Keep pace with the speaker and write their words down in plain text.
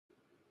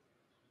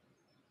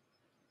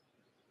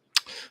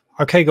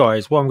Okay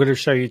guys, what I'm going to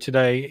show you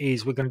today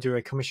is we're going to do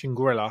a Commission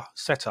Gorilla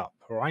setup.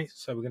 All right,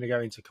 so we're going to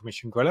go into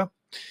Commission Gorilla.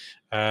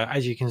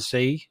 As you can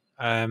see,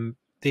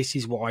 this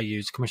is what I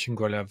use, Commission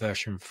Gorilla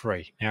version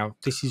 3. Now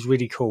this is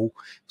really cool,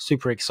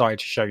 super excited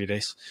to show you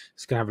this.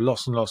 It's going to have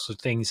lots and lots of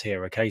things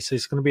here. Okay, so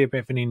it's going to be a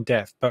bit of an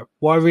in-depth, but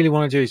what I really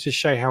want to do is just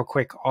show you how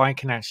quick I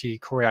can actually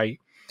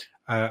create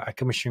a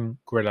Commission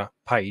Gorilla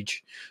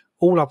page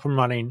all up and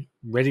running,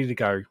 ready to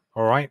go.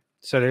 All right,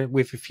 so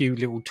with a few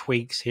little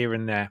tweaks here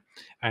and there,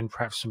 and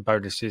perhaps some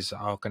bonuses that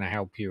are going to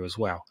help you as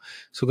well.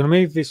 So we're going to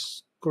move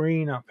this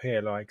screen up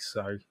here like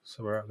so.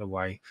 So we're out of the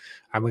way,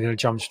 and we're going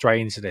to jump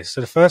straight into this.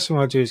 So the first thing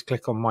I'll do is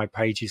click on My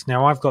Pages.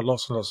 Now I've got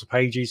lots and lots of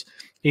pages.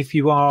 If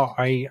you are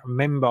a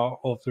member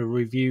of the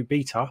review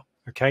beta,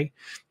 okay,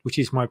 which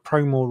is my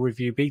Promore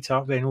review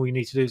beta, then all you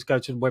need to do is go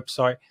to the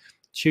website,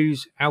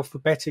 choose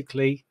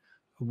alphabetically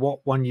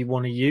what one you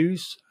want to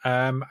use,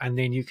 and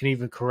then you can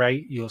either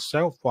create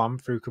yourself one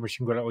through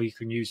Commission Gorilla, or you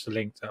can use the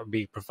link that will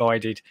be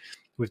provided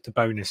with the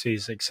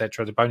bonuses,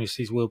 etc. The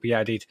bonuses will be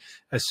added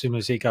as soon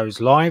as it goes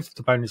live.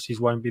 The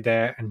bonuses won't be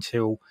there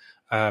until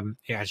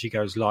it actually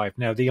goes live.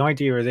 Now the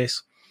idea of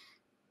this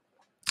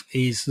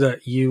is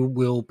that you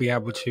will be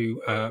able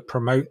to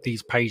promote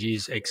these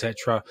pages,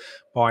 etc.,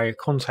 by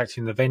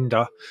contacting the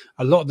vendor.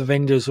 A lot of the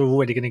vendors are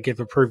already going to give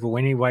approval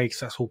anyway, because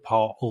that's all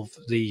part of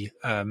the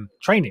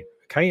training.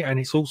 Okay, and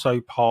it's also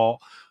part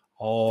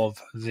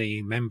of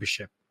the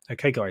membership.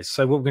 Okay, guys,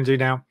 so what we're going to do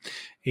now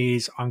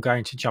is I'm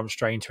going to jump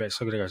straight into it.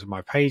 So I'm going to go to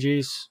My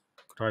Pages,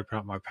 I'm going to open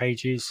up My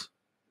Pages,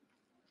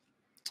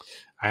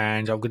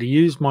 and I'm going to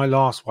use my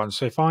last one.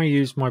 So if I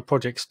use my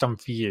project's done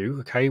for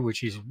you, okay,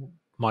 which is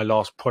my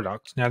last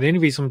product. Now the only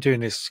reason I'm doing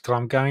this is because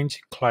I'm going to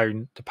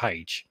clone the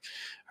page.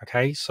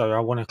 Okay, so I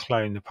want to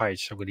clone the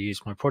page, so I'm going to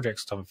use my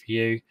project's done for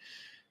you,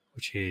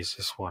 which is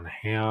this one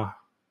here,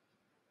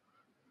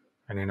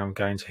 and then I'm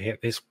going to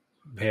hit this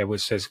here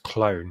which says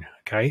clone.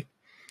 Okay,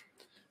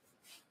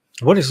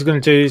 what this is going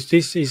to do is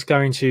this is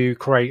going to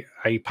create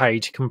a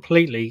page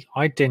completely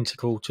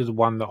identical to the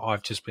one that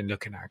I've just been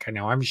looking at. Okay,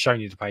 now I haven't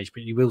shown you the page,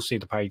 but you will see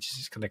the page.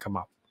 It's going to come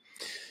up.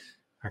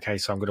 Okay,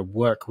 so I'm going to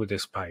work with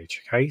this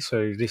page. Okay,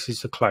 so this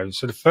is the clone.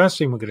 So the first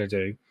thing we're going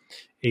to do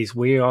is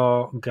we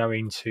are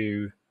going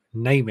to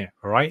name it.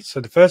 All right, so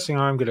the first thing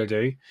I'm going to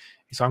do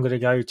is I'm going to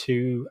go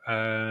to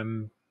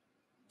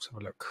let's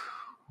have a look.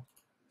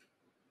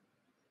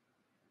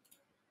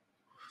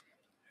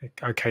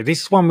 Okay,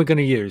 this is one we're going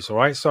to use. All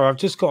right, so I've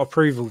just got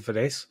approval for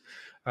this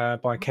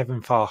by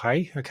Kevin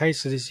Farhay. Okay,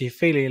 so this is the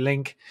affiliate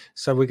link,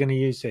 so we're going to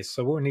use this.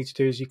 So what we need to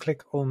do is you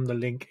click on the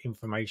link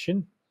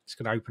information. It's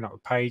going to open up a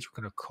page. We're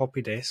going to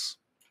copy this,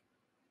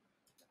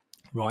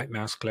 right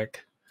mouse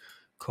click,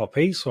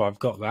 copy. So I've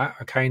got that.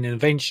 Okay, and then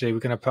eventually we're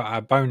going to put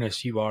our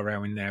bonus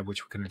URL in there,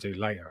 which we're going to do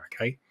later.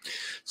 Okay,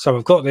 so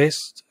I've got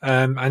this,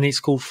 and it's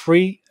called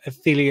Free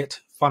Affiliate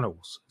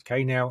Funnels.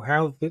 Okay, now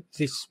how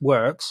this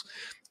works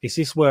is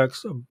this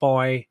works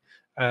by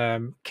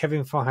Kevin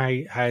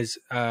Farhay has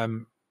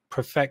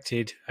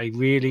perfected a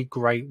really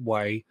great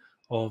way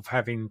of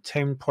having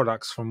 10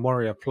 products from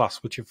Warrior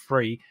Plus, which are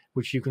free,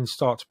 which you can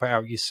start to put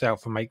out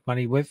yourself and make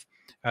money with.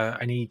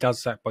 And he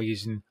does that by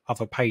using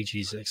other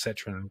pages,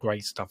 etc., and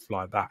great stuff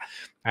like that.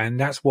 And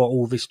that's what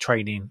all this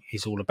training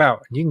is all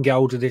about. And you can get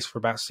hold of this for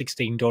about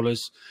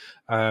 $16,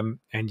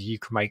 and you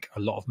can make a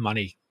lot of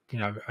money, you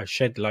know, a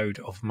shed load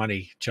of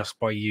money just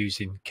by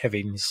using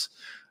Kevin's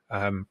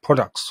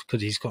products,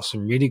 because he's got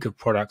some really good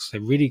products. They're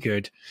really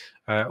good,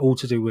 all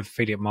to do with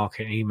affiliate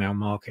marketing, email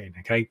marketing.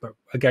 Okay, but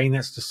again,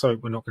 that's the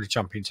site we're not going to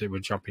jump into.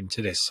 We'll jump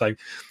into this. So I'm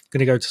going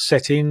to go to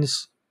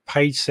settings,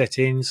 page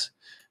settings.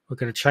 We're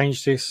going to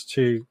change this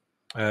to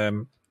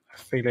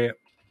affiliate,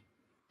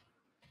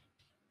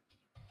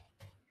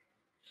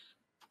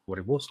 what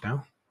it was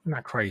now. Isn't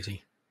that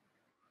crazy?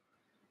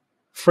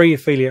 Free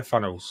affiliate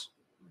funnels.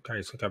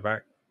 Okay, so go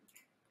back.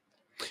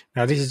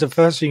 Now, this is the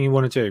first thing you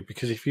want to do,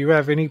 because if you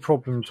have any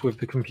problems with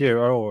the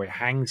computer or it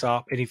hangs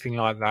up, anything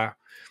like that,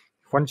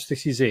 once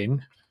this is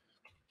in,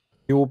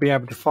 you will be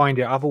able to find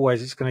it.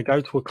 Otherwise, it's going to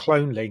go to a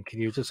clone link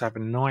and you'll just have a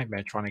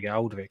nightmare trying to get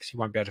hold of it, because you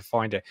won't be able to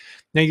find it.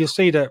 Now, you'll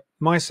see that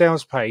my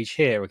sales page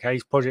here, okay,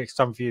 is project's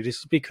done for you. This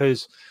is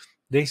because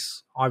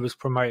this I was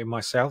promoting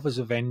myself as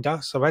a vendor.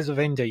 So as a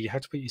vendor, you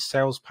have to put your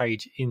sales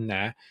page in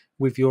there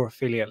with your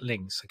affiliate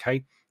links,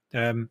 okay?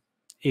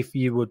 If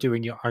you were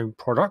doing your own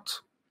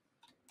product,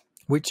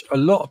 which a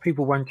lot of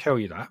people won't tell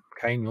you that,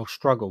 okay, and you'll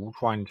struggle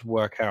trying to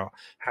work out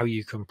how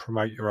you can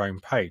promote your own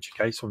page,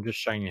 okay? So I'm just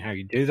showing you how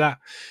you do that.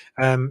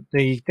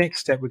 The next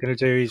step we're going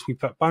to do is we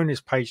put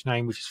bonus page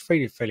name, which is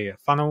Free Affiliate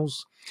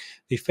Funnels,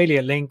 the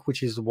affiliate link,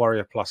 which is the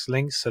Warrior Plus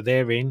link, so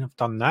they're in. I've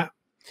done that.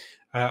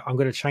 I'm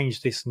going to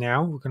change this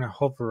now. We're going to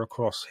hover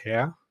across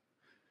here,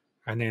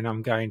 and then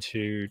I'm going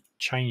to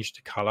change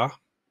the color.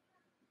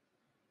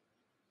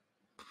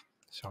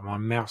 So my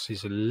mouse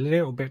is a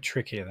little bit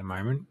tricky at the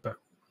moment, but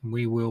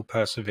we will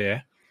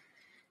persevere.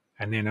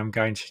 And then I'm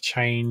going to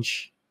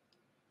change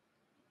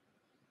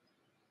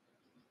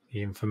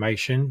the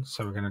information.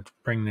 So we're going to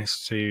bring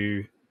this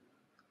to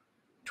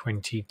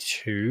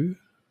 22.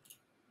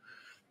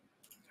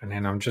 and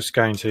then I'm just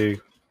going to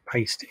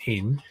paste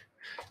in.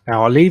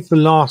 Now I'll leave the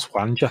last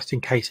one just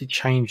in case it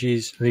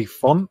changes the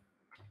font.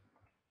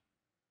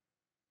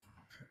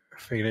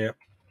 Affiliate.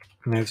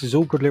 Now this is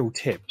all good little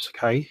tips,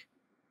 okay?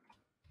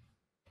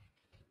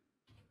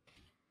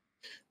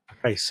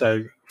 Okay,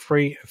 so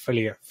free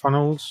affiliate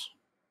funnels.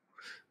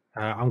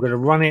 I'm going to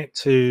run it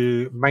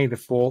to May the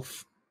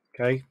 4th,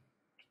 okay?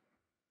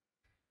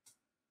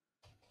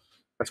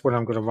 That's when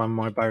I'm going to run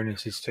my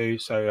bonuses to.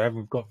 So I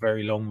haven't got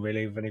very long,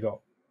 really. I've only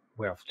got,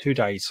 well, 2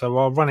 days. So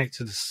I'll run it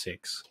to the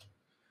 6th.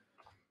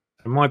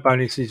 And my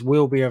bonuses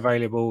will be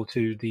available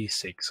to the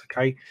 6th,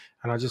 okay?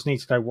 And I just need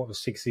to know what the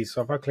 6th is.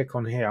 So if I click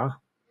on here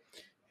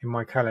in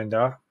my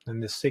calendar,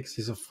 and the 6th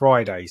is a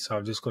Friday. So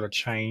I've just got to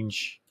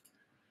change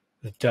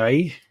the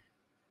day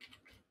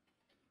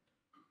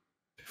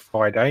to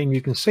Friday. And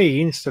you can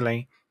see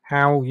instantly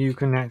how you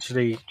can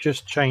actually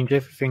just change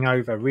everything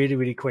over really,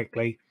 really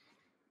quickly.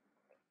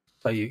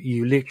 So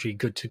you literally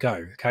good to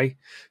go. Okay,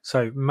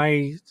 so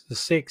May the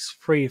 6th,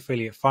 free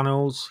affiliate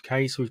funnels.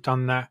 Okay, so we've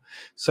done that.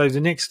 So the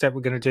next step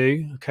we're going to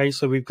do, okay,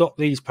 so we've got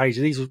these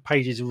pages. These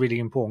pages are really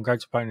important. Go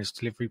to bonus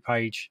delivery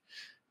page,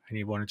 and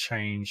you want to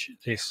change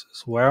this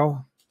as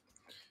well,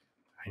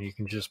 and you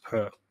can just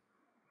put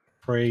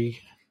free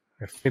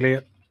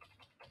affiliate.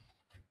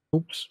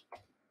 Oops.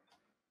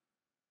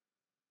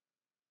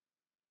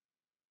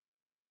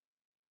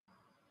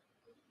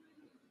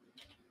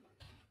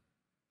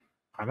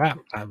 Like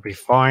that would be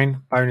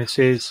fine.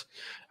 Bonuses,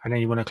 and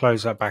then you want to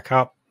close that back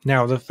up.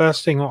 Now, the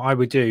first thing that I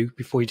would do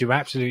before you do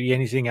absolutely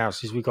anything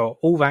else is we've got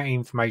all that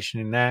information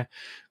in there.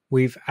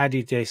 We've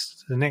added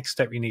this. The next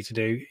step you need to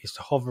do is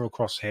to hover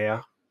across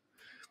here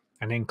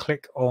and then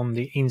click on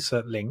the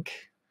insert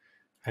link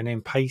and then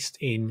paste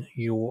in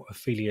your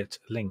affiliate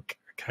link.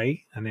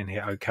 Okay, and then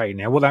hit OK.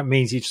 Now, what that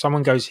means, if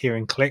someone goes here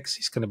and clicks,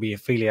 it's going to be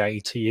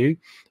affiliated to you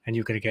and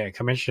you're going to get a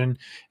commission.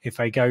 If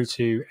they go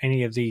to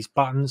any of these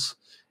buttons,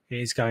 it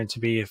is going to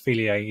be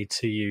affiliated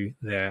to you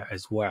there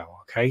as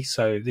well. Okay,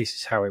 so this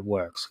is how it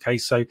works. Okay,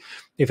 so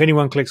if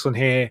anyone clicks on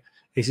here,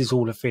 this is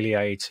all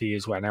affiliated to you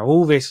as well. Now,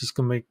 all this is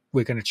going to be,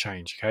 we're going to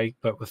change. Okay,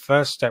 but the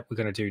first step we're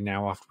going to do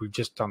now after we've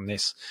just done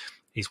this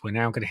is we're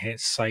now going to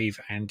hit save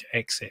and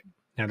exit.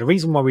 Now, the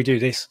reason why we do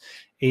this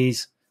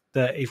is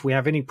that if we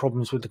have any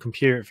problems with the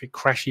computer, if it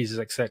crashes,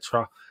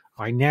 etc.,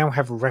 I now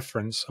have a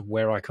reference of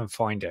where I can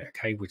find it,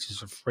 okay, which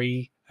is a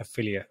free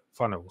affiliate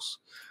funnels.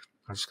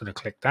 I'm just going to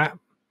click that,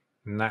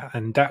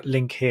 and that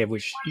link here,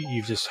 which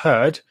you've just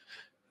heard,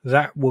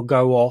 that will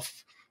go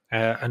off,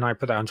 and I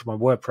put that onto my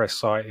WordPress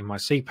site in my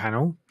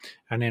cPanel,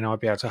 and then I'll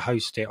be able to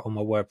host it on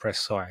my WordPress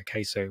site,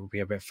 okay, so it will be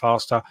a bit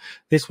faster.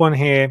 This one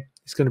here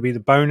is going to be the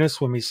bonus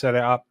when we set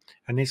it up,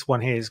 and this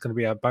one here is going to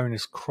be our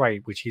bonus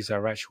crate, which is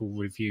our actual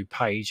review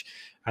page.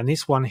 And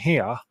this one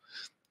here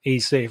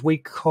is that if we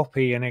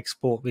copy and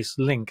export this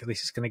link,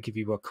 this is going to give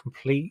you a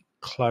complete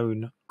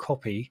clone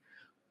copy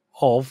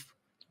of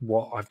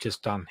what I've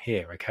just done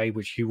here, okay,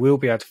 which you will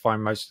be able to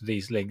find most of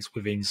these links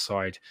with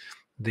inside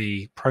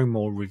the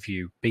Promore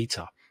review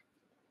beta.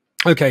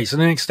 Okay, so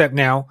the next step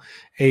now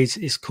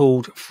is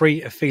called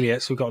free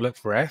affiliates. We've got to look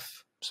for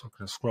F. So I'm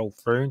going to scroll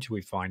through until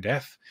we find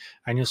F,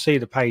 and you'll see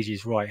the page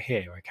is right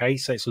here. Okay,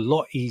 so it's a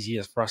lot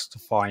easier for us to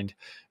find,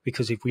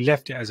 because if we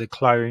left it as a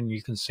clone,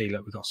 you can see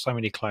that we've got so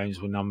many clones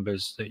with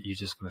numbers that you're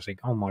just going to think,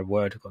 oh my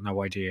word, I've got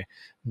no idea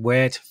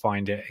where to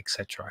find it,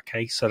 etc.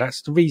 Okay, so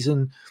that's the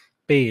reason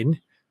being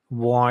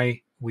why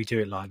we do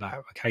it like that.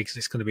 Okay, because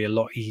it's going to be a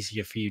lot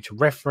easier for you to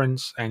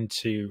reference and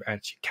to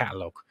actually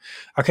catalog.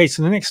 Okay,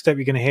 so the next step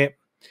you're going to hit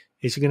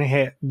is you're going to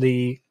hit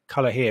the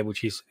color here,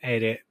 which is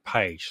edit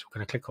page. So I'm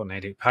going to click on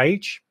edit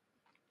page.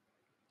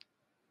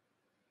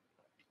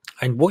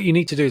 And what you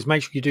need to do is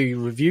make sure you do your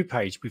review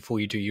page before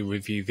you do your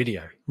review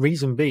video.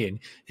 Reason being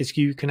is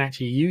you can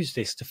actually use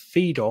this to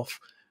feed off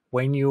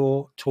when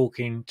you're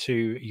talking to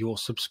your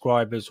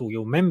subscribers or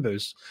your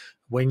members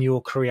when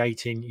you're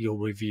creating your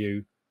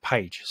review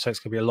page. So it's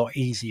going to be a lot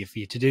easier for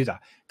you to do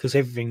that, because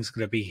everything's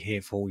going to be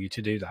here for you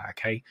to do that.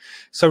 Okay,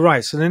 so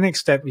right, so the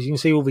next step is you can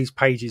see all these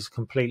pages are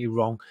completely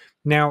wrong.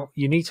 Now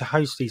you need to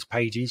host these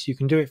pages. You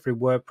can do it through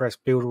WordPress,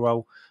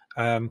 Builderall,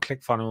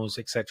 ClickFunnels,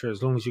 etc.,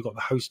 as long as you've got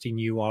the hosting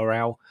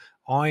URL.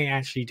 I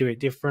actually do it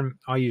different.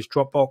 I use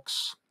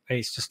Dropbox.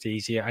 It's just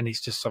easier, and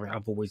it's just something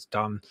I've always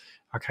done.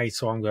 Okay,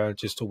 so I'm going to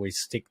just always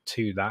stick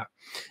to that.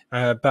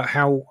 But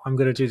how I'm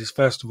going to do this,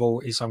 first of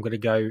all, is I'm going to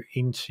go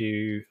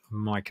into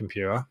my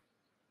computer,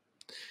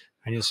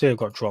 and you'll see I've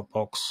got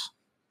Dropbox,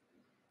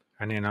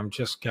 and then I'm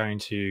just going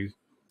to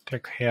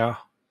click here,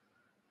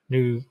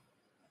 new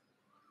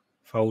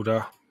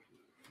folder,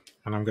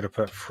 and I'm going to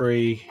put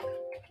free.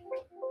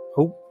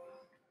 Oh,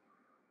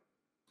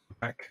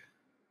 back.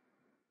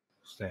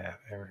 It's there.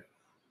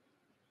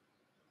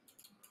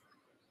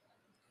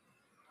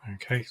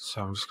 Okay,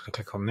 so I'm just going to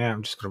click on there.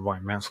 I'm just going to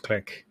right mouse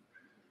click.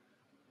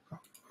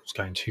 It's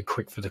going too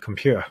quick for the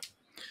computer.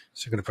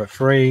 So I'm going to put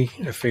free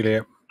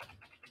affiliate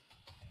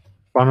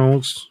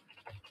funnels.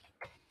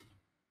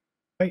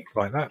 Okay,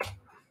 like that.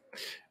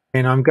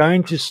 And I'm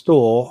going to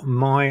store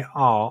my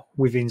art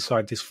within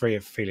inside this free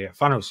affiliate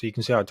funnel. So you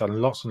can see I've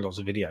done lots and lots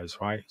of videos,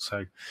 right?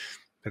 So,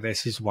 but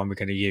this is the one we're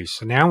going to use.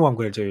 So now what I'm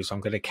going to do is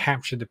I'm going to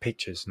capture the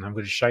pictures and I'm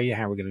going to show you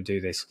how we're going to do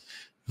this.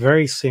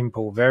 Very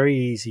simple, very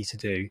easy to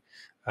do.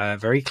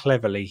 Very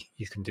cleverly,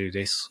 you can do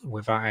this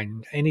without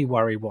any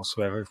worry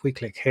whatsoever. If we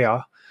click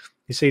here,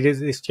 you see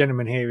this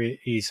gentleman here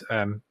is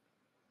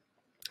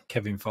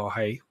Kevin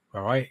Farhay.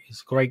 All right,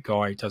 he's a great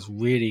guy. He does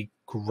really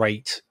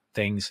great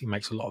things. He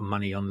makes a lot of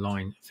money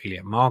online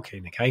affiliate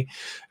marketing. Okay,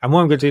 and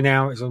what I'm going to do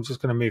now is I'm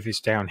just going to move this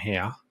down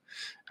here,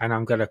 and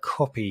I'm going to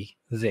copy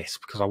this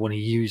because I want to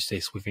use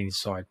this within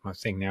inside my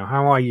thing. Now,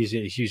 how I use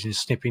it is using the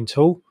snipping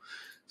tool.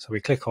 So we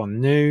click on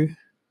New,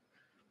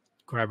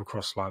 grab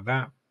across like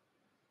that.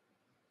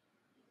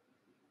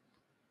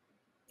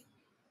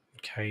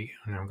 Okay,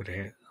 and I'm going to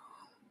hit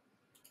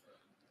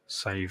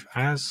Save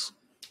As.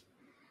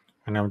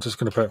 And I'm just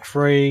going to put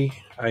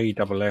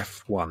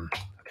 3AFF1.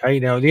 Okay,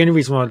 now the only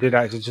reason why I do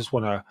that is I just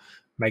want to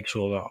make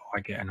sure that I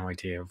get an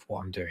idea of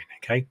what I'm doing.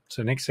 Okay,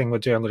 so next thing we'll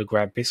do, I'm going to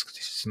grab this because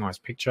this is a nice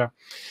picture.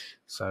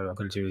 So I'm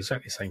going to do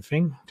exactly the same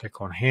thing.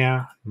 Click on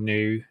here,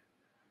 New.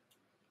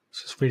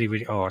 This is really,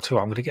 really, oh, I tell you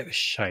what, I'm going to get the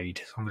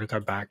shade. So I'm going to go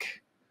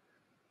back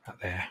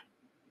there.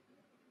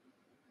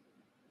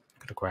 I'm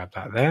going to grab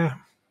that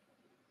there.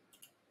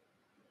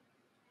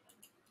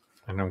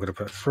 And I'm going to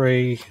put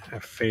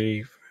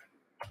 3F2.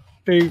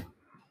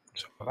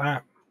 Something like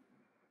that.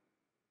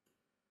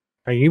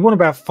 Okay, you want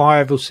about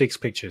 5 or 6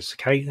 pictures.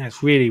 Okay,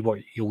 that's really what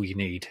all you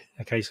need.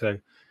 Okay, so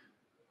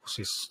what's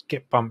this?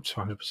 Get bumped to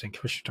 100%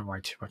 commission. Don't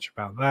worry too much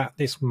about that.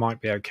 This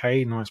might be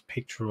okay. Nice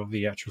picture of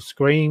the actual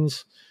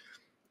screens.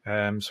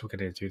 So we're going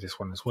to do this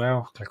one as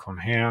well. Click on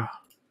here,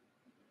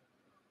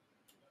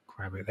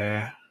 grab it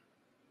there,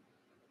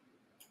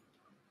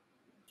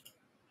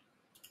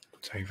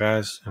 save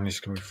as, and it's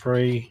going to be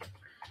free.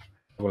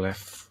 We'll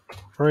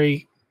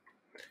F3.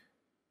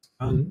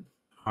 All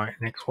right,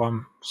 next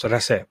one. So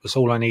that's it. That's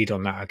all I need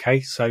on that.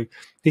 Okay, so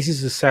this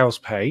is the sales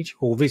page,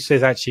 or this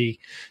is actually,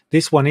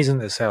 this one isn't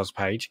the sales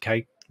page.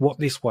 Okay, what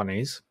this one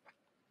is,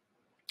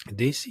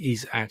 this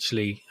is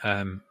actually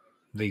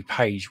the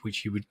page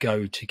which you would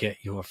go to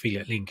get your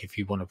affiliate link if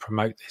you want to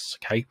promote this.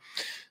 Okay,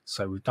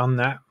 so we've done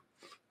that.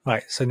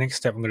 Right, so next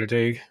step I'm going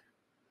to do,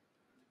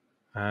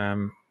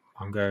 I'm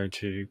going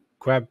to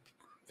grab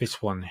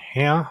this one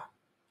here.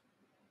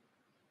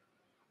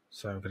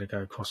 So I'm going to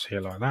go across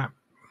here like that.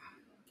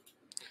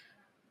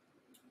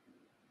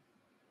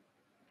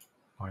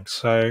 Like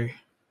so.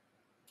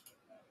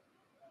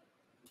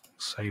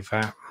 Save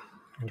that.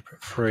 I'm going to put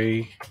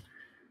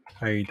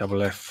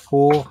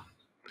 3AFF4.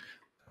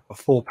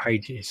 4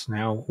 pages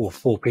now, or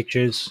 4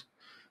 pictures.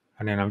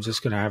 And then I'm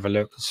just going to have a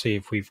look and see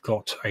if we've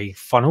got a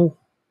funnel.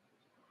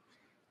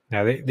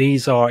 Now,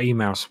 these are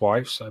email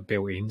swipes that are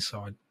built in, so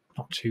I'm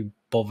not too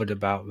bothered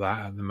about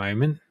that at the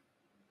moment.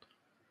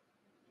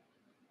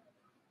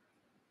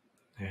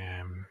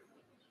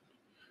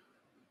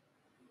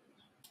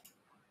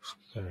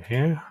 So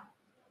here.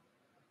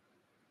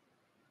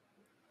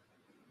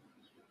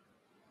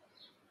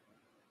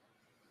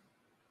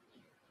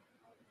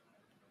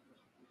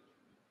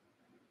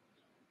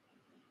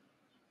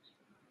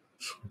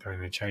 Go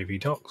in the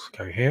JV docs,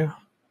 go here.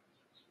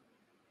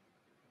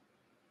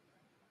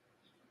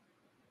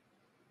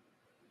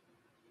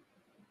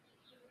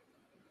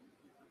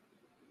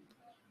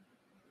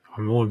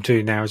 And all I'm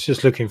doing now is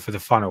just looking for the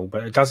funnel,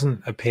 but it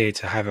doesn't appear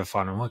to have a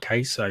funnel.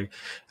 Okay, so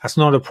that's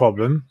not a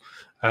problem.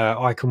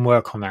 I can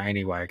work on that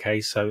anyway.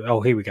 Okay, so,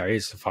 oh, here we go.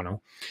 Here's the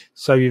funnel.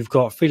 So you've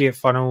got affiliate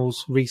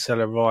funnels,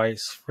 reseller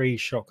rights, free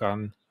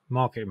shotgun,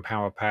 marketing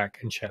power pack,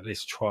 and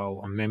checklist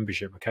trial and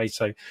membership. Okay,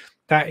 so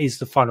that is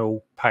the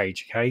funnel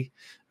page. Okay,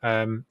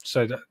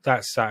 so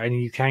that's that.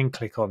 And you can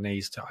click on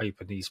these to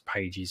open these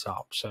pages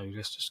up. So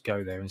let's just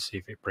go there and see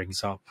if it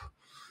brings up.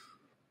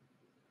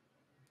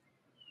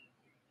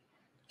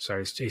 So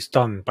it's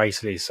done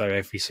basically. So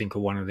every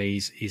single one of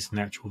these is an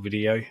actual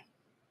video,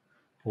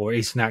 or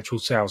is an actual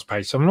sales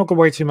page. So I'm not going to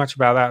worry too much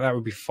about that. That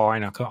would be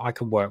fine. I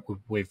can work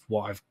with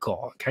what I've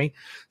got. Okay,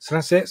 so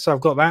that's it. So I've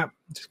got that.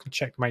 I'm just going to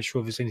check to make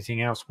sure if there's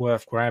anything else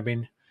worth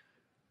grabbing. I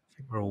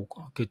think we're all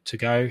good to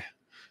go.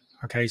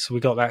 Okay, so we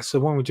got that. So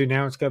what we do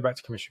now is go back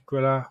to Commission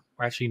Gorilla.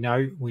 Actually,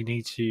 no, we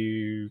need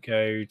to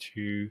go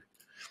to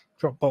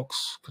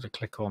Dropbox. Got to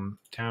click on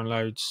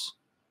downloads.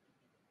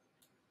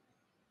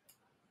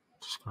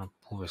 Just going to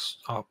pull this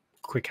up.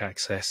 Quick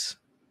access.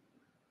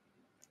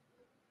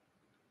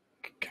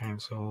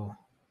 Cancel.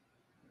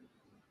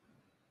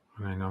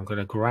 And then I'm going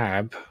to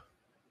grab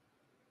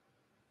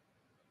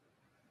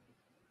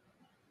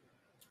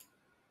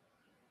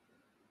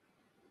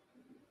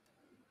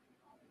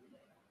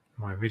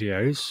my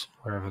videos,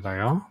 wherever they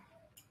are.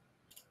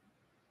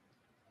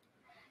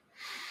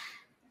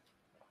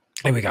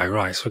 Here we go.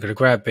 Right, so we're going to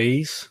grab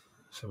these.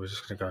 So we're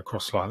just going to go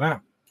across like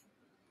that.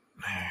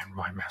 And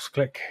right mouse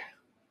click.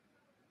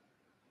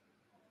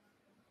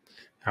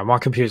 Now my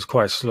computer's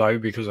quite slow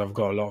because I've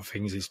got a lot of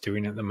things it's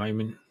doing at the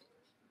moment.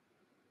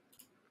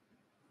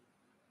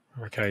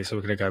 Okay, so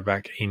we're going to go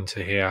back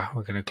into here.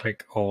 We're going to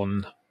click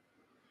on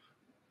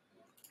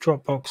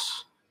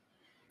Dropbox,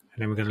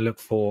 and then we're going to look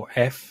for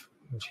F,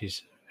 which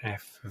is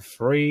F for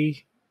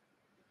free.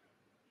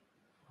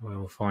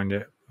 We'll find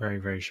it very,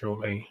 very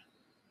shortly.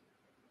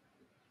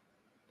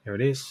 There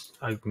it is.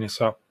 Open this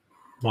up,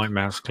 right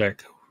mouse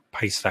click,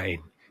 paste that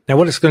in. Now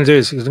what it's going to do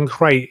is it's going to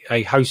create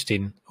a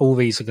hosting. All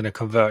these are going to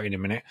convert in a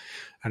minute,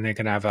 and they're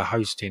going to have a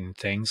hosting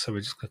thing. So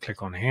we're just going to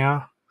click on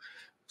here.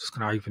 Just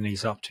going to open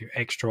these up to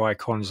extra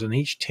icons, and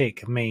each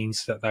tick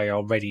means that they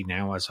are ready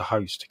now as a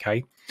host.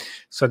 Okay,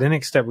 so the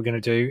next step we're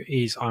going to do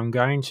is I'm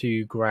going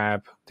to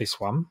grab this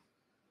one,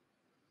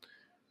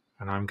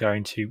 and I'm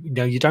going to,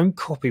 no, you don't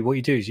copy. What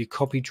you do is you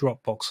copy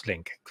Dropbox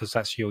link, because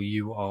that's your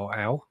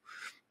URL,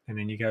 and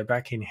then you go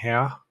back in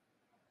here,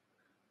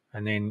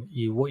 and then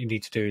what you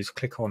need to do is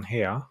click on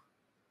here,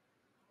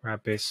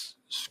 grab this,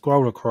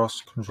 scroll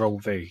across, Control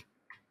V,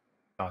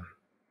 done.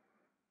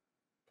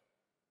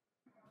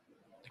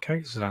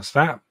 Okay, so that's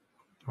that.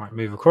 Right,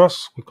 move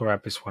across, we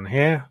grab this one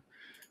here,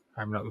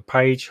 open up the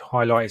page,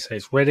 highlight it,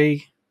 says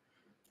ready,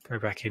 go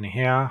back in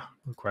here,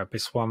 we'll grab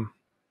this one,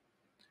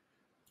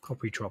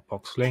 copy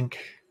Dropbox link,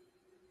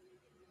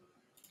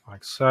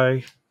 like so,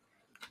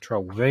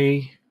 Control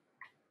V,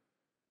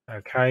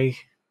 okay,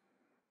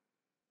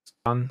 it's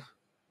done.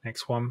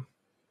 Next one,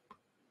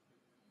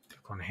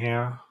 click on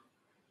here,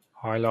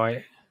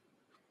 highlight,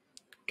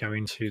 go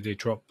into the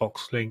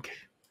Dropbox link,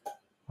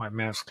 right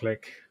mouse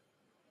click,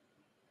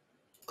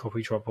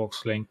 copy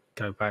Dropbox link,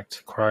 go back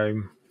to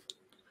Chrome,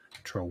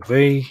 Control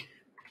V,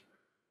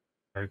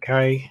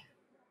 okay,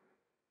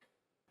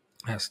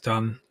 that's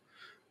done.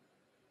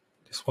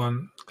 This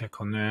one,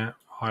 click on there,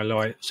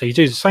 highlight. So you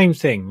do the same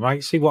thing,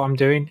 right? See what I'm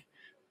doing?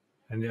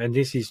 And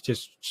this is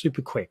just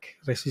super quick.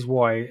 This is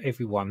why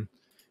everyone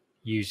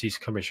uses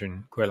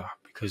Commission Gorilla,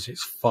 because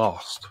it's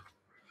fast.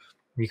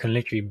 You can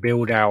literally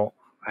build out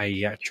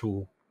a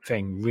actual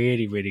thing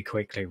really, really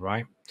quickly,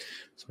 right?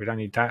 So we don't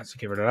need that, so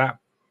get rid of that.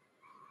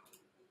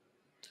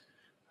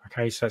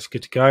 Okay, so that's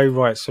good to go.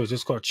 Right, so I've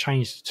just got to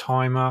change the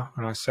timer,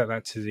 and I set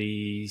that to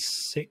the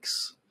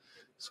 6th.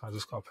 So I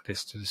just got to put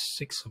this to the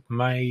 6th of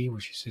May,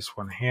 which is this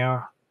one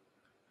here.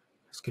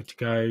 That's good to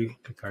go.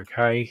 Click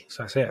OK.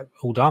 So that's it.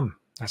 All done.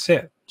 That's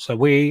it. So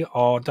we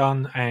are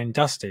done and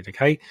dusted.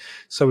 Okay.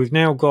 So we've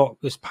now got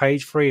this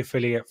page, free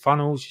affiliate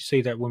funnels. You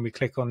see that when we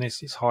click on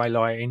this, it's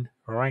highlighting.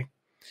 All right.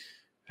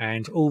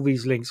 And all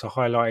these links are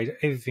highlighted.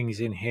 Everything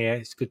is in here.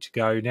 It's good to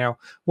go. Now,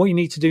 what you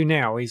need to do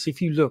now is,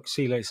 if you look,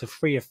 see that it's a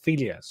free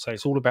affiliate. So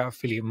it's all about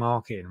affiliate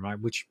marketing, right?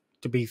 Which,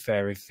 to be fair,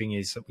 everything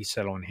is that we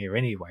sell on here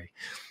anyway.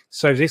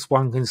 So this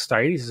one can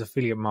stay. This is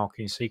affiliate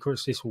marketing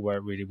secrets. This will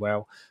work really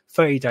well.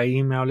 30-day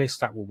email list,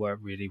 that will work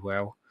really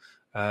well.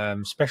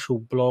 Special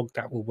blog,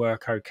 that will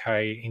work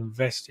okay.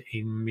 Invest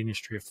in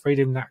Ministry of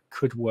Freedom, that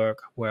could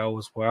work well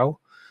as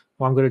well.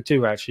 What I'm going to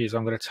do actually is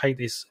I'm going to take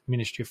this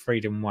Ministry of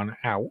Freedom one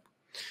out,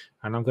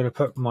 and I'm going to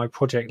put my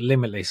project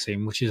Limitless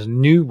in, which is a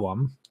new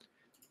one,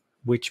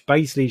 which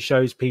basically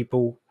shows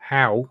people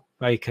how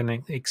they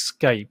can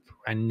escape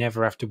and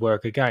never have to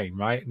work again,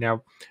 right?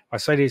 Now, I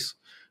say this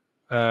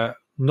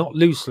not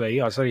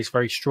loosely, I say this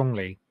very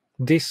strongly.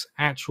 This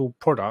actual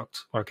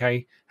product,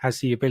 okay, has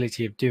the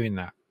ability of doing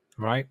that,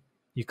 right?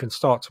 You can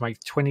start to make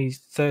 $20,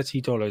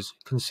 $30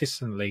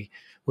 consistently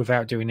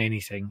without doing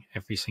anything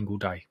every single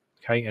day.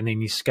 Okay, and then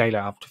you scale it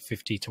up to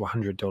 $50 to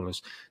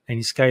 $100. Then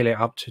you scale it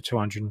up to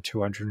 $200,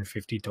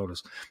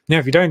 $250. Now,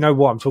 if you don't know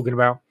what I'm talking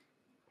about,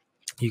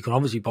 you can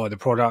obviously buy the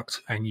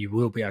product and you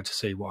will be able to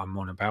see what I'm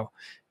on about.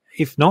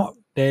 If not,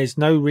 there's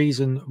no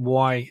reason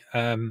why,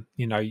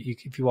 you know,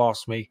 if you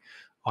ask me,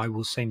 I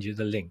will send you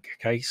the link.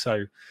 Okay,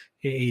 so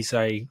it is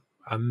a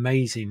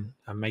amazing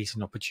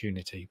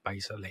opportunity,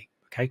 basically.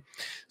 Okay,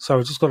 so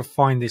I've just got to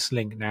find this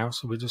link now.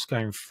 So we're just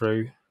going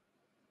through,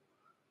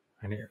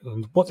 and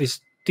what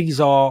these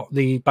are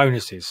the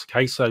bonuses.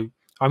 Okay, so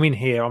I'm in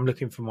here, I'm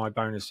looking for my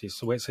bonuses.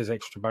 So where it says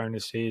extra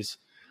bonuses,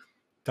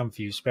 done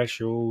for you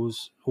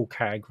specials, all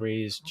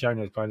categories,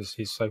 Jonah's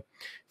bonuses. So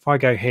if I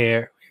go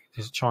here,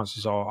 there's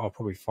chances are I'll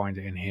probably find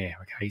it in here.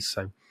 Okay,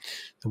 so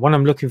the one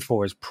I'm looking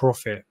for is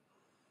profit,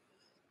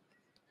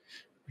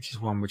 which is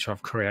one which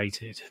I've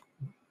created,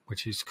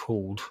 which is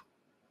called,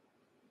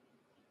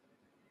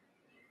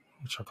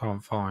 which I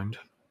can't find.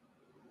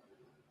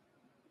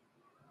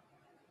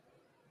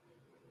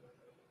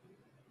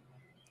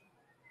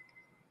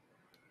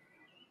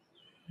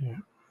 Yeah,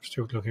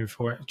 still looking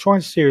for it. Try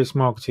serious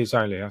marketers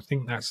only. I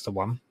think that's the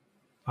one.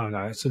 Oh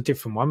no, it's a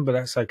different one, but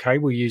that's okay.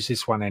 We'll use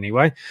this one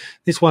anyway.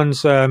 This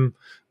one's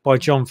by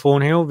John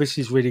Thornhill. This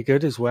is really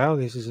good as well.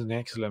 This is an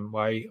excellent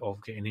way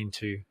of getting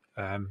into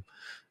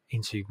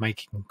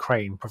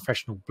creating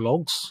professional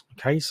blogs.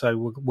 Okay,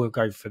 so we'll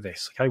go for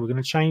this. Okay, we're going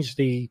to change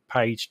the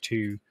page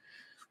to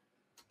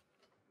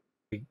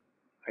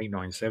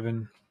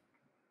 897.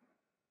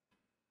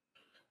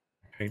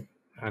 Okay,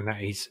 and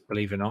that is,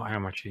 believe it or not, how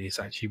much it is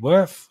actually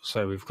worth.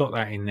 So we've got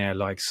that in there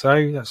like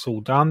so. That's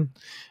all done.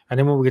 And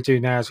then what we're going to do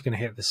now is we're going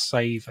to hit the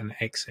save and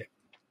exit.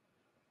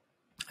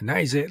 And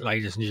that is it,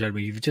 ladies and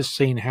gentlemen. You've just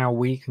seen how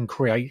we can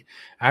create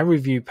our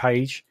review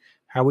page,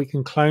 how we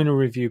can clone a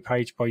review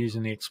page by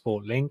using the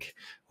export link.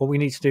 What we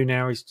need to do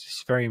now is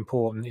just very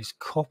important, is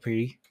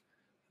copy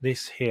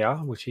this here,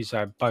 which is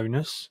a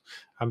bonus.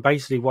 And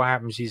basically what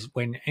happens is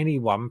when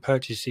anyone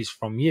purchases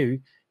from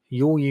you,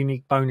 your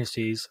unique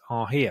bonuses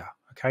are here.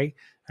 Okay.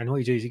 And what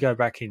you do is you go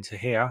back into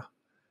here,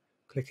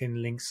 click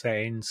in link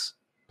settings,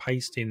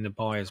 paste in the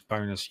buyer's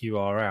bonus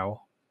URL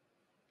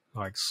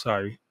like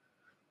so,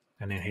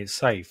 and then hit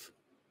save.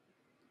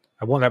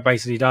 And what that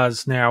basically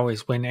does now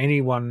is when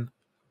anyone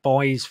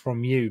buys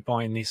from you,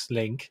 buying this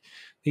link,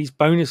 these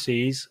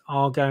bonuses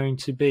are going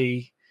to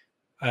be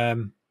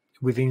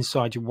with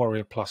inside your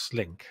Warrior Plus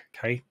link.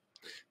 Okay.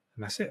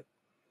 And that's it.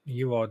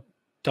 You are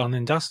done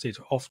and dusted,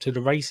 off to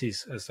the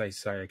races, as they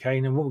say. Okay.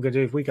 And then what we're going to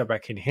do, if we go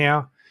back in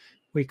here,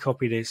 we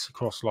copy this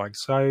across like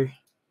so,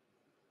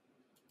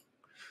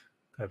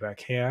 go back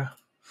here,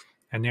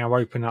 and now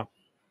open up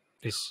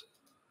this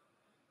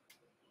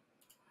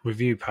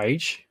review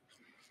page.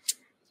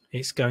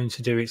 It's going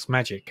to do its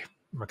magic.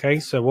 Okay.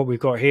 So what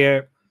we've got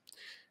here,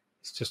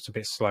 it's just a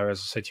bit slow, as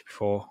I said to you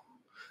before.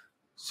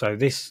 So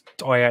this,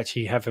 I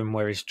actually have them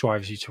where it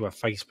drives you to a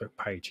Facebook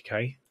page.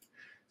 Okay.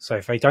 So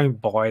if they don't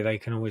buy, they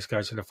can always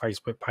go to the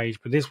Facebook page.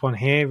 But this one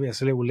here,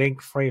 there's a little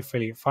link, free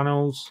affiliate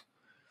funnels.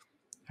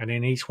 And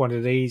then each one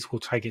of these will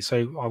take it. So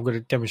I'm going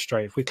to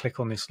demonstrate. If we click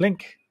on this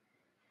link,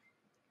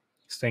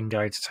 it's then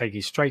going to take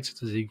you straight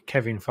to the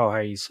Kevin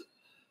Fahey's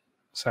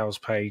sales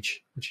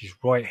page, which is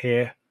right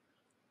here.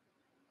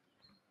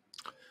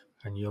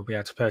 And you'll be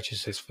able to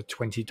purchase this for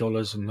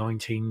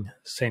 $20.19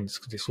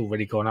 because it's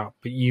already gone up.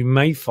 But you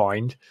may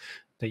find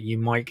that you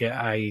might get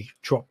a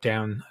drop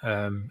down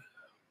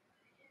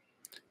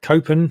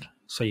coupon,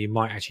 so you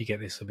might actually get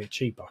this a bit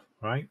cheaper,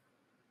 right?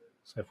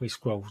 So if we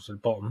scroll to the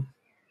bottom,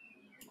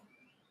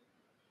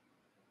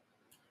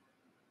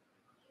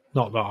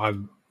 not that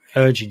I'm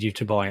urging you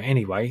to buy it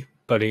anyway,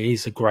 but it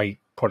is a great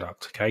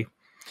product. Okay,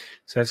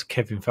 so that's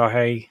Kevin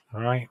Fahey. All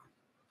right,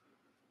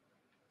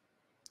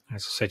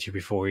 as I said to you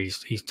before,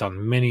 he's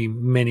done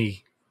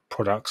many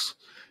products,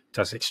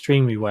 does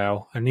extremely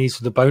well, and these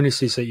are the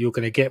bonuses that you're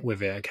going to get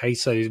with it. Okay,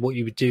 so what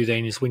you would do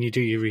then is when you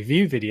do your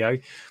review video,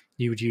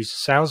 you would use the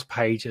sales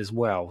page as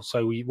well.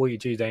 So what you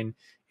do then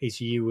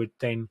is you would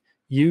then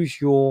use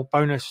your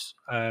bonus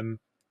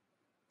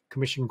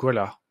commission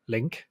griller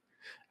link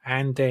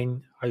and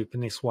then open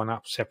this one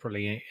up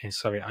separately, and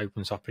so it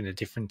opens up in a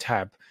different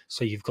tab.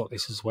 So you've got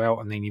this as well,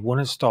 and then you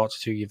want to start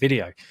to do your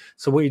video.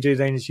 So what you do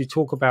then is you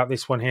talk about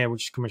this one here,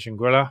 which is commission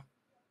griller.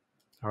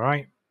 All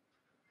right.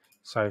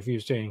 So if you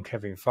was doing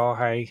Kevin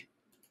Fahey,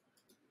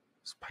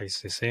 let's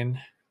paste this in.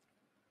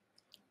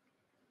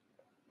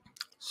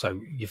 So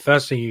your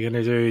first thing you're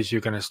going to do is you're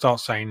going to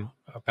start saying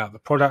about the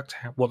product,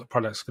 what the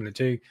product's going to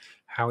do,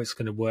 how it's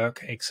going to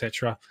work,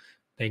 etc.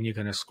 Then you're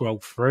going to scroll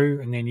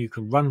through, and then you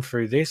can run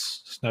through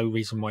this. There's no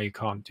reason why you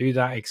can't do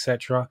that,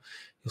 etc.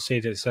 You'll see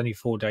that it's only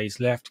 4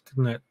 days left.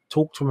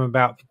 Talk to them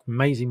about the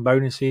amazing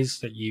bonuses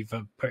that you've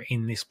put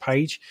in this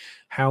page,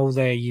 how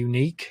they're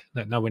unique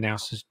that no one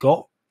else has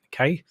got.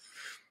 Okay.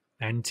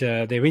 And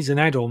there is an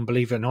add-on,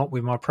 believe it or not,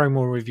 with my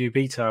Promore review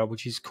beta,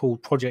 which is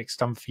called Projects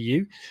Done For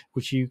You,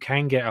 which you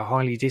can get a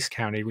highly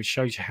discounted, which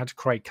shows you how to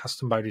create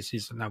custom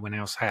bonuses that no one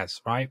else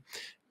has, right?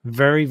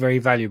 Very, very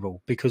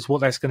valuable, because what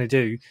that's going to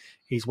do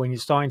is when you're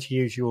starting to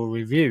use your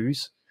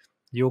reviews,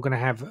 you're going to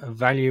have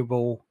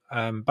valuable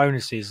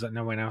bonuses that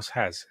no one else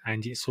has.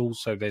 And it's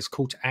also, there's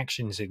call to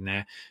actions in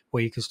there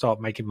where you can start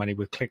making money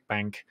with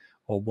ClickBank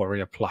or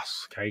Warrior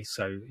Plus. Okay,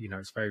 so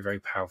it's very, very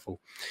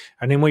powerful.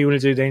 And then what you want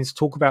to do then is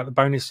talk about the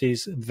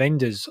bonuses,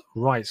 vendors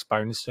rights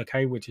bonus,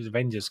 okay, which is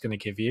vendors going to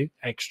give you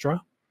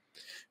extra,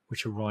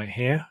 which are right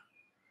here.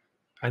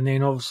 And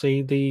then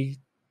obviously the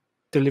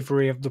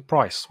delivery of the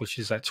price, which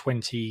is at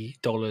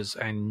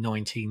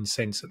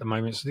 $20.19 at the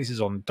moment. So this is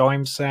on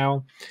dime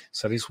sale,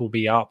 so this will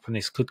be up, and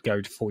this could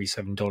go to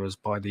 $47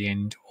 by the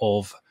end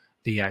of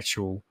the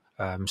actual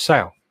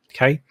sale.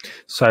 Okay,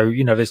 so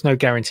there's no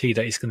guarantee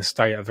that it's going to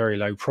stay at a very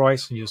low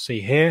price, and you'll see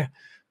here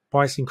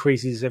price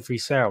increases every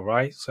sale,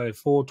 right? So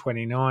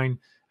 $4.29,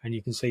 and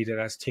you can see that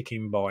that's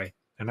ticking by,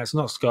 and that's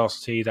not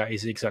scarcity, that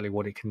is exactly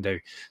what it can do.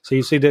 So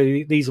you see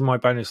that these are my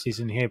bonuses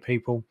in here,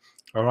 people.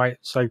 All right,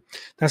 so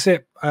that's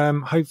it.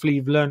 Hopefully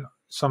you've learned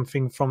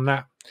something from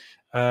that,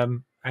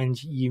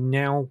 and you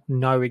now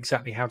know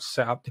exactly how to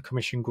set up the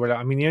commission griller.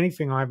 I mean, the only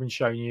thing I haven't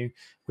shown you,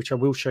 which I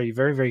will show you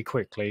very, very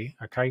quickly,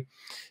 okay,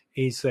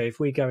 is if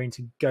we go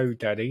into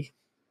GoDaddy,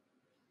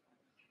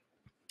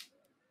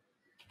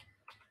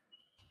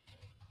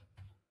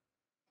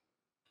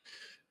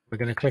 we're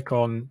going to click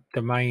on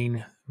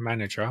Domain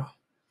Manager,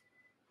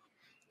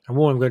 and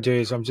what I'm going to do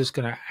is I'm just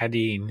going to add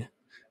in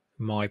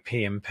my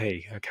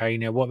PMP. Okay,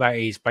 now what that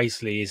is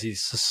basically is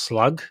it's a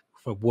slug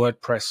for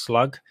WordPress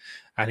slug,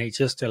 and it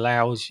just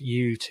allows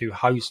you to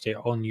host it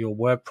on your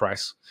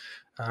WordPress,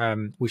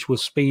 which will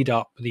speed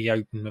up the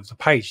opening of the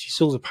page. You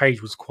saw the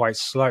page was quite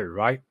slow,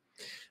 right?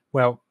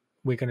 Well,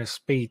 we're going to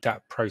speed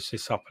that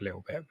process up a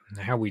little bit. And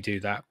how we do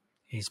that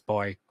is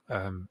by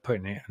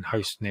putting it and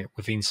hosting it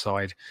with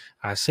inside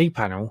our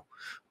cPanel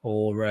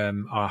or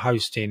our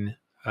hosting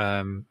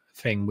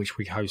thing which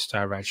we host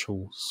our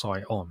actual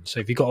site on. So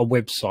if you've got a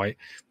website,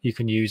 you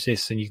can use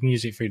this, and you can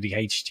use it through the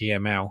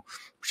HTML,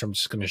 which I'm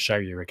just going to show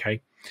you.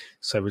 Okay,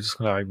 so we're just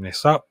going to open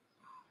this up.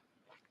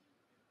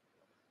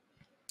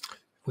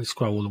 We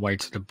scroll all the way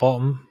to the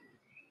bottom.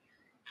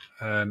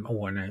 I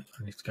need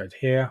to go to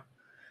here,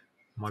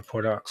 my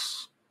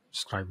products,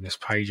 just open this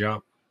page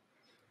up,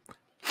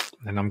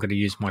 and I'm going to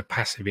use my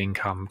passive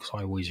income because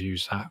I always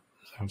use that.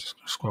 So I'm just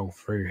going to scroll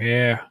through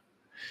here,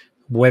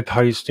 web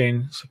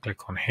hosting, so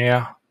click on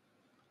here,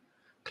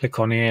 click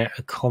on here,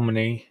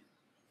 economy,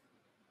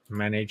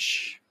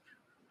 manage,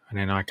 and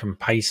then I can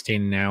paste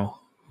in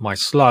now my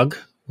slug,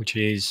 which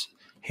is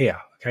here.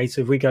 Okay,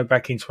 so if we go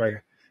back into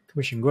a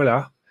Commission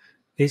Gorilla,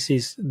 this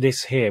is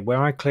this here.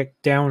 Where I click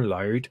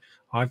download,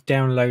 I've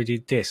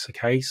downloaded this.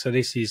 Okay, so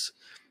this is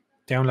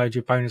download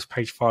your bonus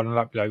page file and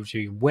upload to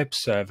your web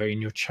server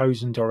in your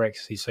chosen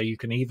directory. So you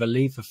can either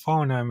leave the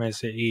file name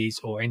as it is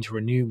or enter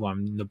a new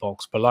one in the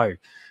box below,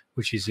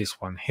 which is this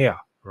one here,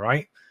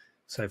 right?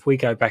 So if we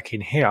go back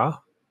in here,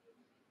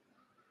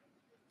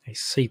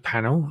 it's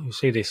cPanel. You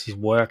see this is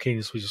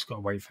working, so we just got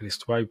to wait for this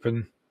to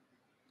open.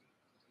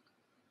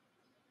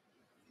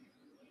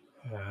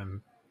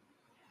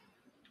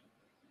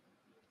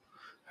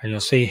 And you'll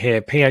see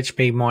here,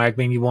 PHP My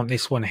Admin, you want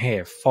this one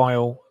here,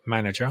 File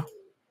Manager.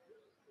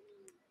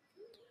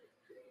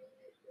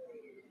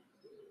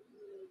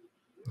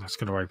 That's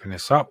going to open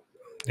this up.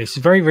 This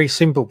is very, very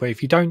simple, but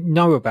if you don't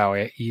know about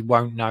it, you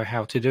won't know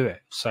how to do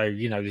it. So,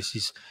 you know, this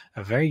is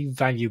a very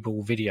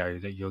valuable video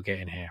that you're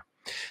getting here.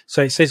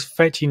 So it says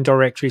fetching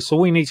directories. So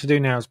all we need to do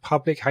now is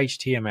public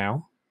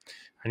HTML.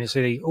 And you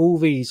see all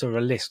these are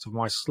a list of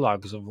my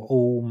slugs of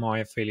all my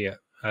affiliate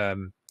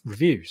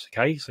reviews.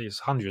 Okay, so it's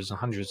hundreds and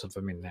hundreds of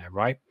them in there,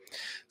 right?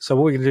 So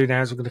what we're going to do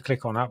now is we're going to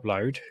click on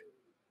upload.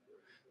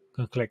 I'm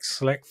going to click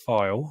select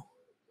file.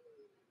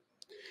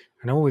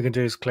 And all we're going to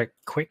do is click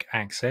quick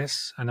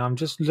access. And I'm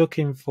just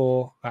looking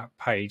for that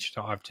page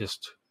that I've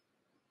just,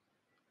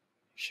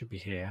 should be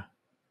here.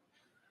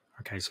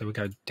 Okay, so we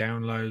go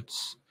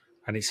downloads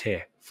and it's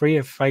here. Free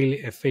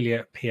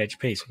affiliate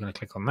PHP. So we're going to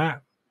click on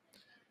that.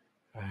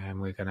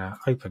 And we're going to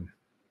open.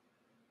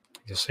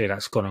 You'll see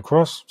that's gone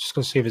across. Just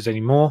going to see if there's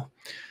any more.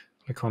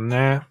 Click on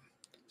there,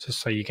 just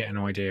so you get an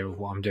idea of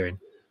what I'm doing.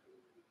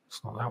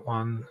 It's not that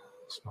one.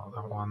 It's not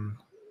that one.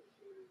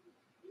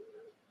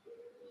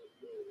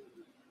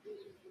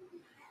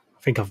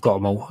 I think I've got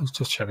them all. Let's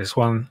just check this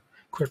one.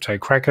 Crypto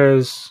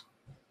Crackers.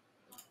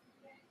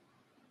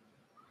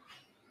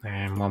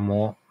 And one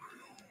more.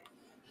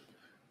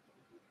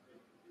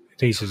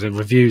 These are the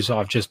reviews that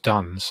I've just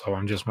done, so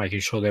I'm just making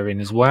sure they're in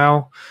as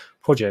well.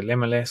 Project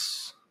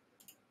Limitless.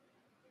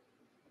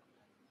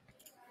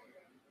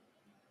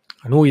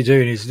 And all you're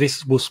doing is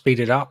this will speed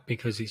it up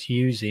because it's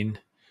using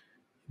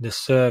the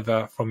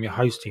server from your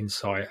hosting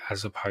site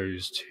as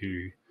opposed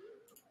to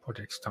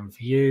Projects Done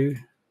For You.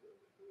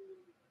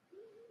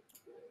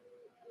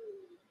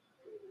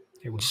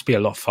 It will just be a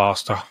lot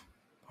faster.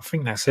 I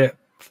think that's it.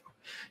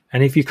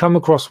 And if you come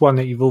across one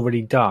that you've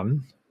already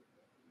done,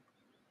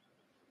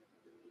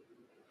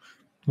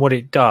 what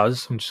it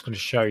does, I'm just going to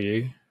show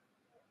you.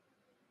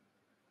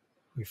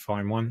 We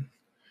find one.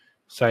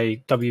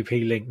 Say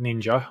WP Link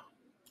Ninja.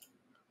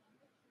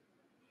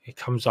 It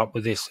comes up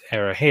with this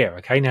error here.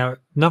 Okay, now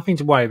nothing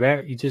to worry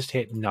about. You just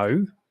hit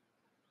no.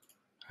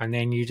 And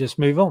then you just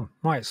move on.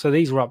 Right, so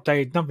these are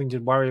updated. Nothing to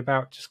worry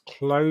about. Just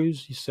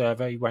close your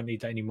server. You won't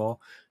need that anymore.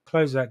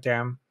 Close that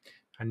down.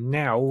 And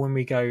now when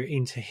we go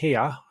into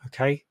here,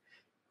 okay,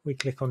 we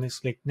click on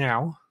this link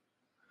now.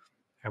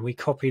 And we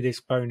copy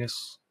this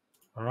bonus.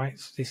 All right,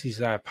 so this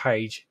is our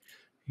page.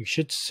 You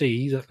should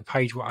see that the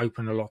page will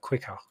open a lot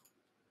quicker.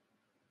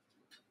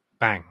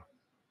 Bang.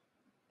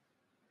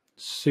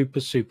 Super,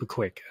 super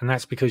quick. And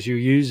that's because you're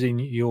using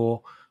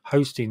your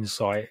hosting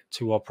site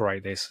to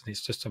operate this. And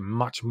it's just a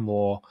much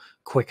more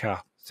quicker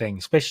thing,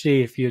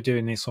 especially if you're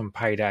doing this on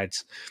paid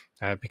ads,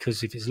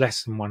 because if it's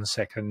less than 1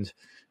 second,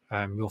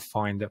 you'll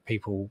find that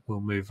people will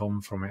move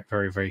on from it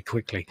very, very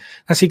quickly.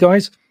 That's it,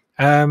 guys.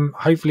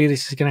 Hopefully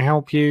this is going to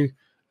help you.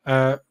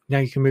 Now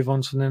you can move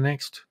on to the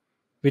next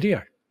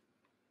video.